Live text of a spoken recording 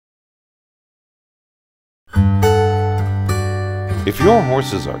If your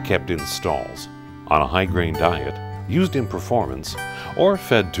horses are kept in stalls, on a high-grain diet, used in performance, or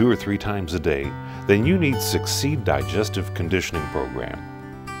fed 2 or 3 times a day, then you need Succeed Digestive Conditioning Program.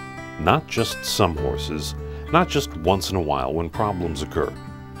 Not just some horses, not just once in a while when problems occur,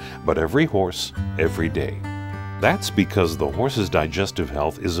 but every horse, every day. That's because the horse's digestive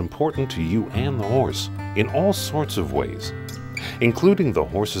health is important to you and the horse in all sorts of ways, including the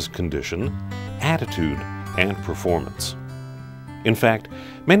horse's condition, attitude, and performance. In fact,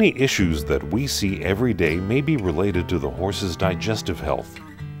 many issues that we see every day may be related to the horse's digestive health.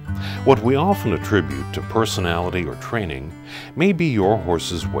 What we often attribute to personality or training may be your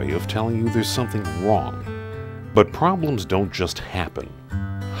horse's way of telling you there's something wrong. But problems don't just happen.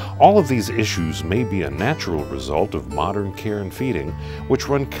 All of these issues may be a natural result of modern care and feeding, which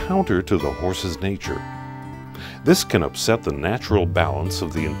run counter to the horse's nature. This can upset the natural balance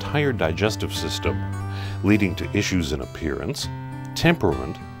of the entire digestive system, leading to issues in appearance,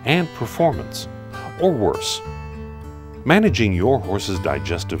 temperament, and performance, or worse. Managing your horse's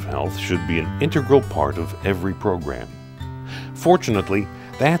digestive health should be an integral part of every program. Fortunately,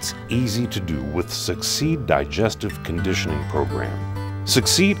 that's easy to do with Succeed Digestive Conditioning Program.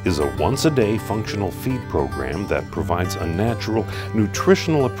 Succeed is a once-a-day functional feed program that provides a natural,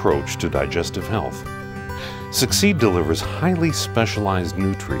 nutritional approach to digestive health. Succeed delivers highly specialized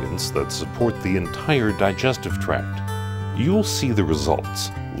nutrients that support the entire digestive tract. You'll see the results,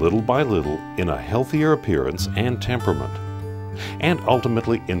 little by little, in a healthier appearance and temperament, and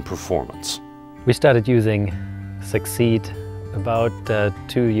ultimately in performance. We started using Succeed about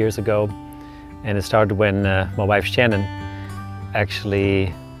 2 years ago, and it started when my wife Shannon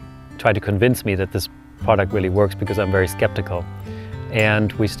actually tried to convince me that this product really works because I'm very skeptical.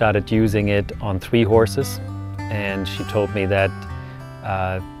 And we started using it on 3 horses, and she told me that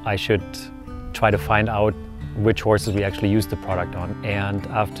I should try to find out which horses we actually use the product on. And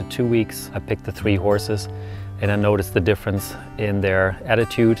after 2 weeks, I picked the 3 horses, and I noticed the difference in their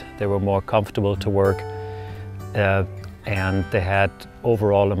attitude. They were more comfortable to work, and they had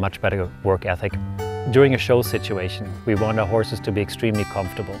overall a much better work ethic. During a show situation, we want our horses to be extremely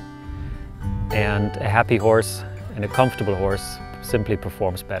comfortable. And a happy horse and a comfortable horse simply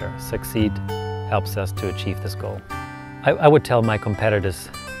performs better. Succeed helps us to achieve this goal. I would tell my competitors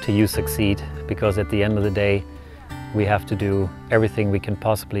to use Succeed, because at the end of the day, we have to do everything we can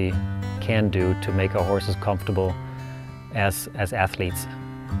do to make our horses comfortable as athletes.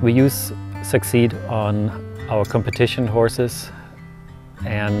 We use Succeed on our competition horses,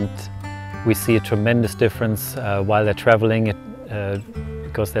 and we see a tremendous difference while they're traveling,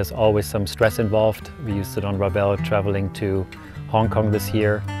 because there's always some stress involved. We used it on Ravel traveling to Hong Kong this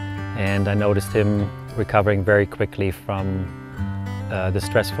year, and I noticed him recovering very quickly from the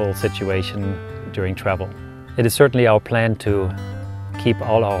stressful situation during travel. It is certainly our plan to keep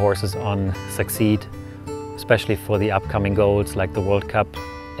all our horses on Succeed, especially for the upcoming goals like the World Cup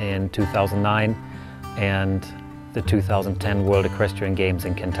in 2009 and the 2010 World Equestrian Games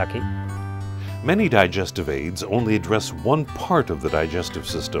in Kentucky. Many digestive aids only address one part of the digestive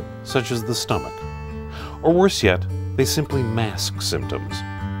system, such as the stomach. Or worse yet, they simply mask symptoms.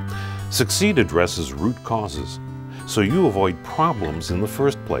 Succeed addresses root causes, so you avoid problems in the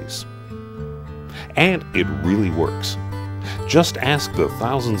first place. And it really works. Just ask the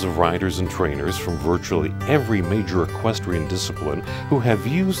thousands of riders and trainers from virtually every major equestrian discipline who have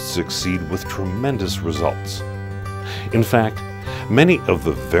used Succeed with tremendous results. In fact, many of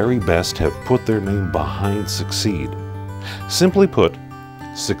the very best have put their name behind Succeed. Simply put,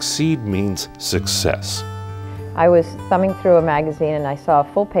 Succeed means success. I was thumbing through a magazine and I saw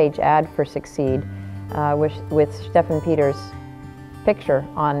a full-page ad for Succeed with Stefan Peter's picture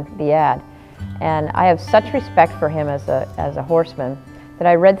on the ad. And I have such respect for him as a horseman that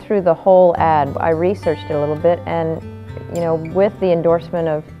I read through the whole ad. I researched it a little bit, and with the endorsement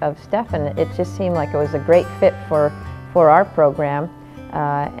of Stefan, it just seemed like it was a great fit for our program,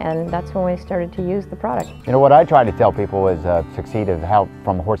 and that's when we started to use the product. What I try to tell people is Succeed is how,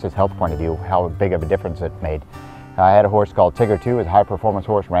 from a horse's health point of view, how big of a difference it made. I had a horse called Tigger 2, a high-performance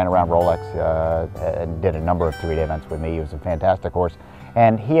horse, ran around Rolex and did a number of 3-day events with me. He was a fantastic horse,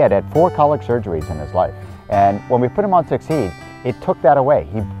 and he had 4 colic surgeries in his life. And when we put him on Succeed, it took that away.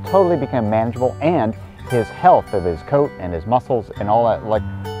 He totally became manageable, and his health of his coat and his muscles and all that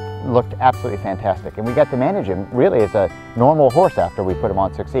looked absolutely fantastic. And we got to manage him really as a normal horse after we put him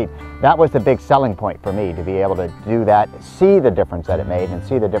on Succeed. That was the big selling point for me, to be able to do that, see the difference that it made and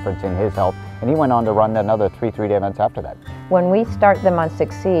see the difference in his health. And he went on to run another 3 3-day events after that. When we start them on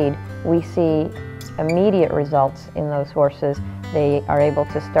Succeed, we see immediate results in those horses. They are able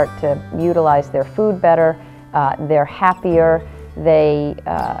to start to utilize their food better, they're happier,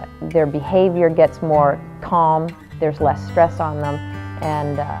 their behavior gets more calm, there's less stress on them,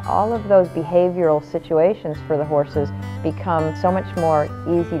 and all of those behavioral situations for the horses become so much more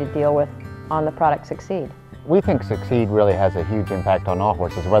easy to deal with on the product Succeed. We think Succeed really has a huge impact on all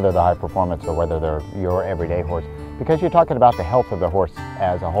horses, whether they're high performance or whether they're your everyday horse, because you're talking about the health of the horse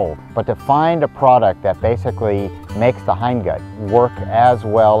as a whole. But to find a product that basically makes the hindgut work as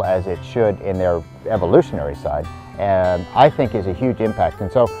well as it should in their evolutionary side, I think is a huge impact.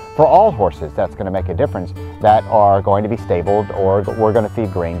 And so for all horses, that's going to make a difference that are going to be stabled, or we're going to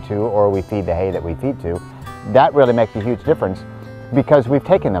feed grain to, or we feed the hay that we feed to. That really makes a huge difference, because we've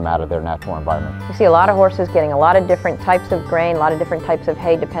taken them out of their natural environment. You see a lot of horses getting a lot of different types of grain, a lot of different types of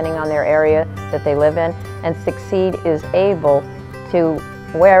hay depending on their area that they live in, and Succeed is able to,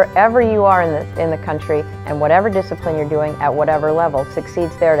 wherever you are in the country and whatever discipline you're doing at whatever level,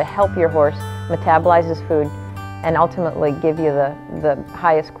 Succeed's there to help your horse metabolize his food and ultimately give you the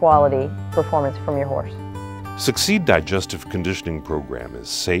highest quality performance from your horse. Succeed Digestive Conditioning Program is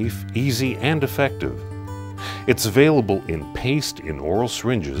safe, easy, and effective. It's available in paste in oral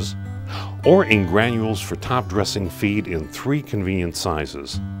syringes or in granules for top dressing feed in 3 convenient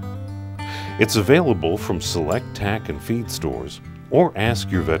sizes. It's available from select tack and feed stores, or ask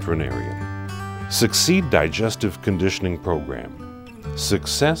your veterinarian. Succeed Digestive Conditioning Program.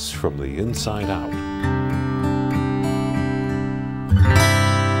 Success from the inside out.